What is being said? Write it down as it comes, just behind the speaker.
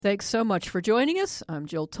Thanks so much for joining us. I'm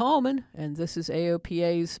Jill Tallman, and this is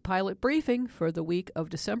AOPA's pilot briefing for the week of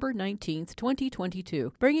December 19th,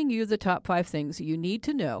 2022, bringing you the top 5 things you need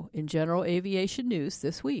to know in general aviation news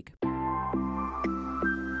this week.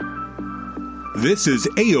 This is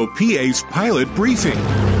AOPA's pilot briefing.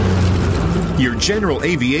 Your general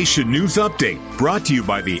aviation news update brought to you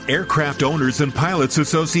by the Aircraft Owners and Pilots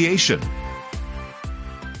Association.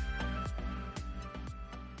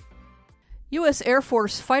 U.S. Air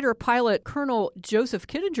Force fighter pilot Colonel Joseph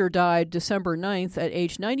Kittinger died December 9th at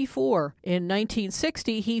age 94. In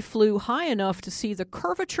 1960, he flew high enough to see the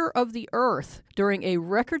curvature of the Earth during a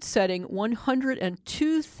record-setting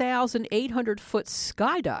 102,800-foot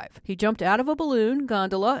skydive. He jumped out of a balloon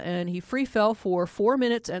gondola and he free fell for 4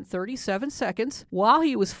 minutes and 37 seconds. While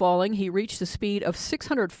he was falling, he reached a speed of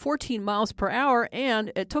 614 miles per hour,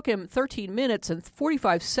 and it took him 13 minutes and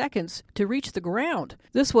 45 seconds to reach the ground.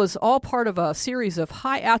 This was all part of a series of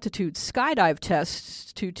high-altitude skydive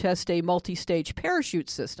tests to test a multi-stage parachute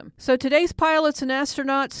system. So today's pilots and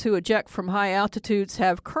astronauts who eject from high altitudes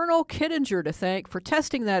have Colonel Kittinger to thank for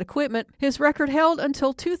testing that equipment. His record held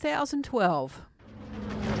until 2012.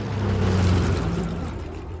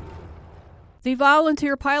 The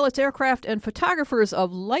volunteer pilots, aircraft, and photographers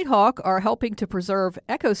of Lighthawk are helping to preserve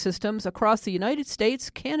ecosystems across the United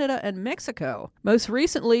States, Canada, and Mexico. Most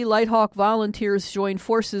recently, Lighthawk volunteers joined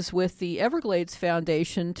forces with the Everglades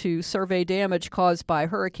Foundation to survey damage caused by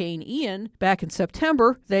Hurricane Ian. Back in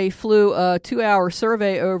September, they flew a 2-hour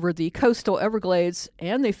survey over the coastal Everglades,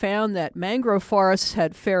 and they found that mangrove forests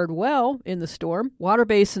had fared well in the storm. Water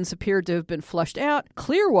basins appeared to have been flushed out.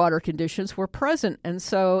 Clear water conditions were present, and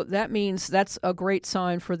so that means that's a great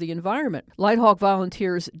sign for the environment. Lighthawk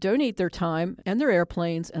volunteers donate their time and their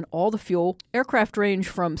airplanes and all the fuel. Aircraft range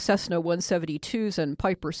from Cessna 172s and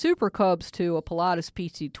Piper Super Cubs to a Pilatus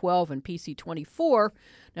PC-12 and PC-24.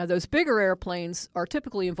 Now, those bigger airplanes are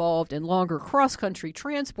typically involved in longer cross-country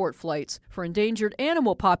transport flights for endangered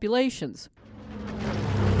animal populations.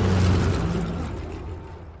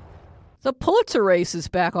 The Pulitzer Race is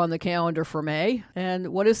back on the calendar for May. And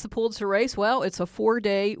what is the Pulitzer Race? Well, it's a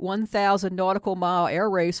 4-day, 1,000 nautical mile air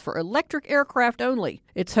race for electric aircraft only.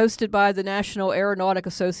 It's hosted by the National Aeronautic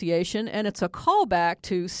Association, and it's a callback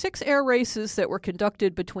to 6 air races that were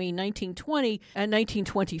conducted between 1920 and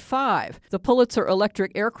 1925. The Pulitzer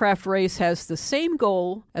Electric Aircraft Race has the same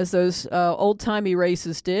goal as those old-timey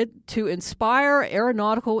races did, to inspire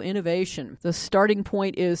aeronautical innovation. The starting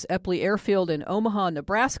point is Eppley Airfield in Omaha,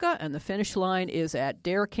 Nebraska, and the finish line is at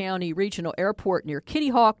Dare County Regional Airport near Kitty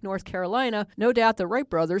Hawk, North Carolina. No doubt the Wright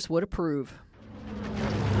brothers would approve.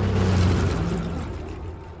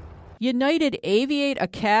 United Aviate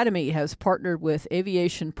Academy has partnered with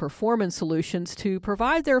Aviation Performance Solutions to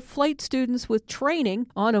provide their flight students with training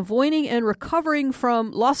on avoiding and recovering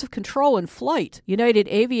from loss of control in flight. United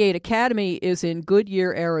Aviate Academy is in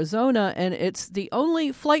Goodyear, Arizona, and it's the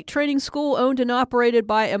only flight training school owned and operated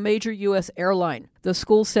by a major U.S. airline. The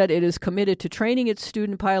school said it is committed to training its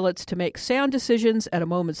student pilots to make sound decisions at a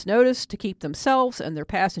moment's notice to keep themselves and their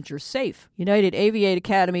passengers safe. United Aviate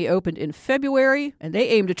Academy opened in February, and they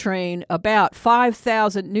aim to train about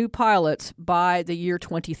 5,000 new pilots by the year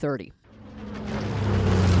 2030.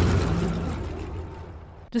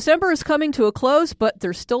 December is coming to a close, but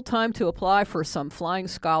there's still time to apply for some flying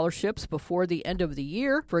scholarships before the end of the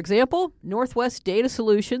year. For example, Northwest Data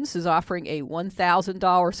Solutions is offering a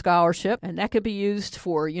 $1,000 scholarship, and that could be used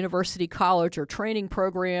for university, college, or training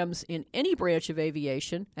programs in any branch of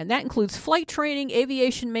aviation. And that includes flight training,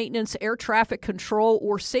 aviation maintenance, air traffic control,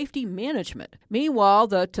 or safety management. Meanwhile,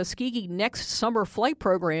 the Tuskegee Next Summer Flight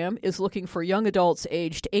Program is looking for young adults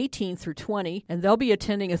aged 18 through 20, and they'll be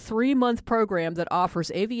attending a 3-month program that offers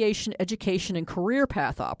aviation education and career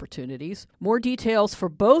path opportunities. More details for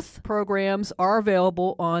both programs are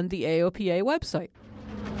available on the AOPA website.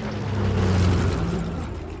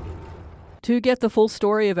 To get the full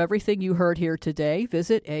story of everything you heard here today,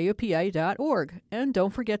 visit AOPA.org. And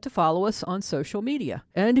don't forget to follow us on social media.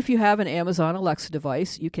 And if you have an Amazon Alexa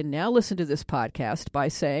device, you can now listen to this podcast by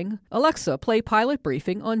saying, "Alexa, play Pilot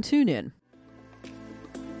Briefing on TuneIn."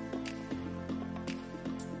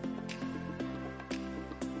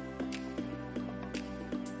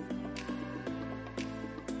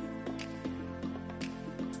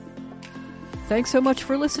 Thanks so much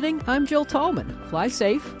for listening. I'm Jill Tallman. Fly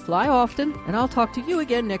safe, fly often, and I'll talk to you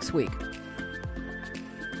again next week.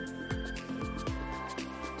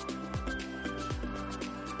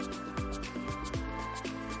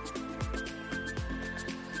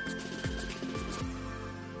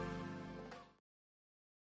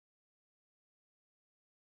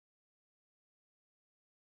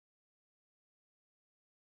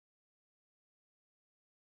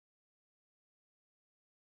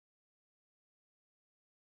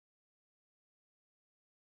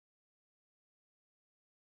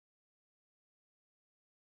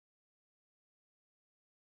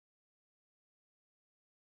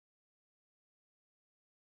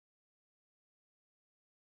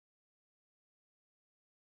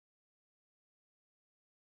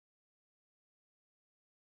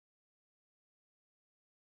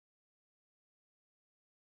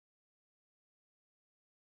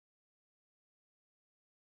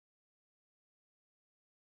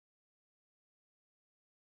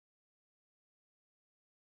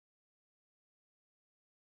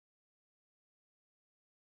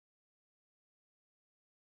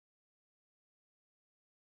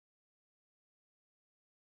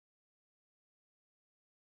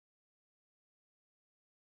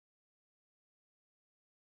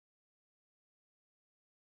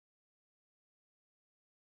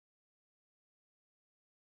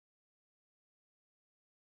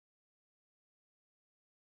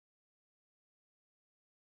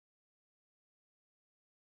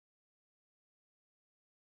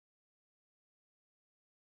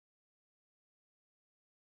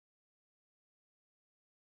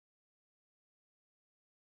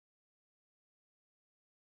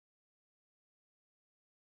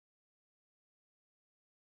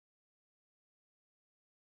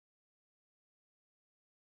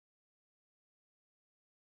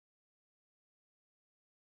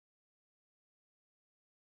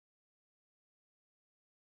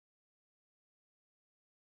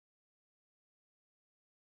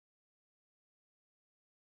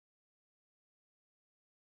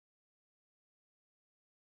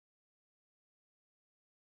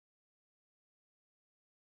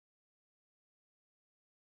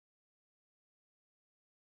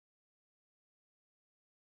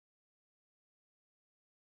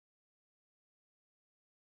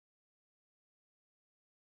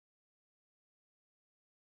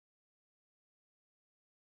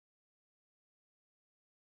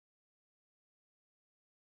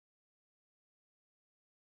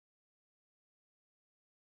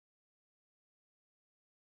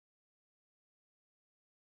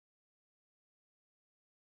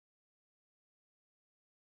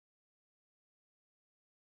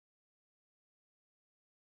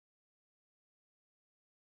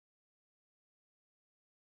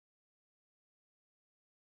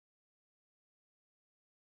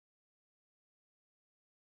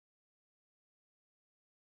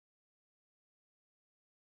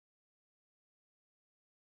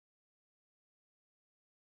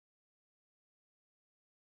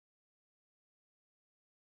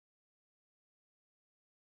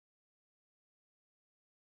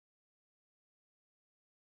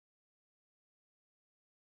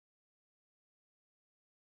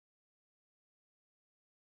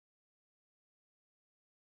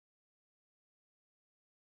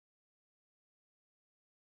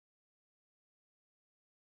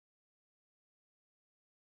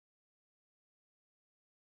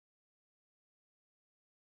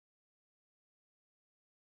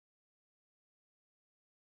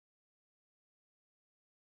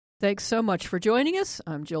 Thanks so much for joining us.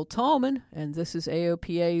 I'm Jill Tallman, and this is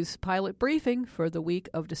AOPA's Pilot Briefing for the week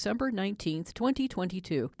of December 19th,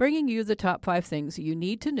 2022, bringing you the top 5 things you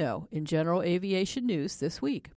need to know in general aviation news this week.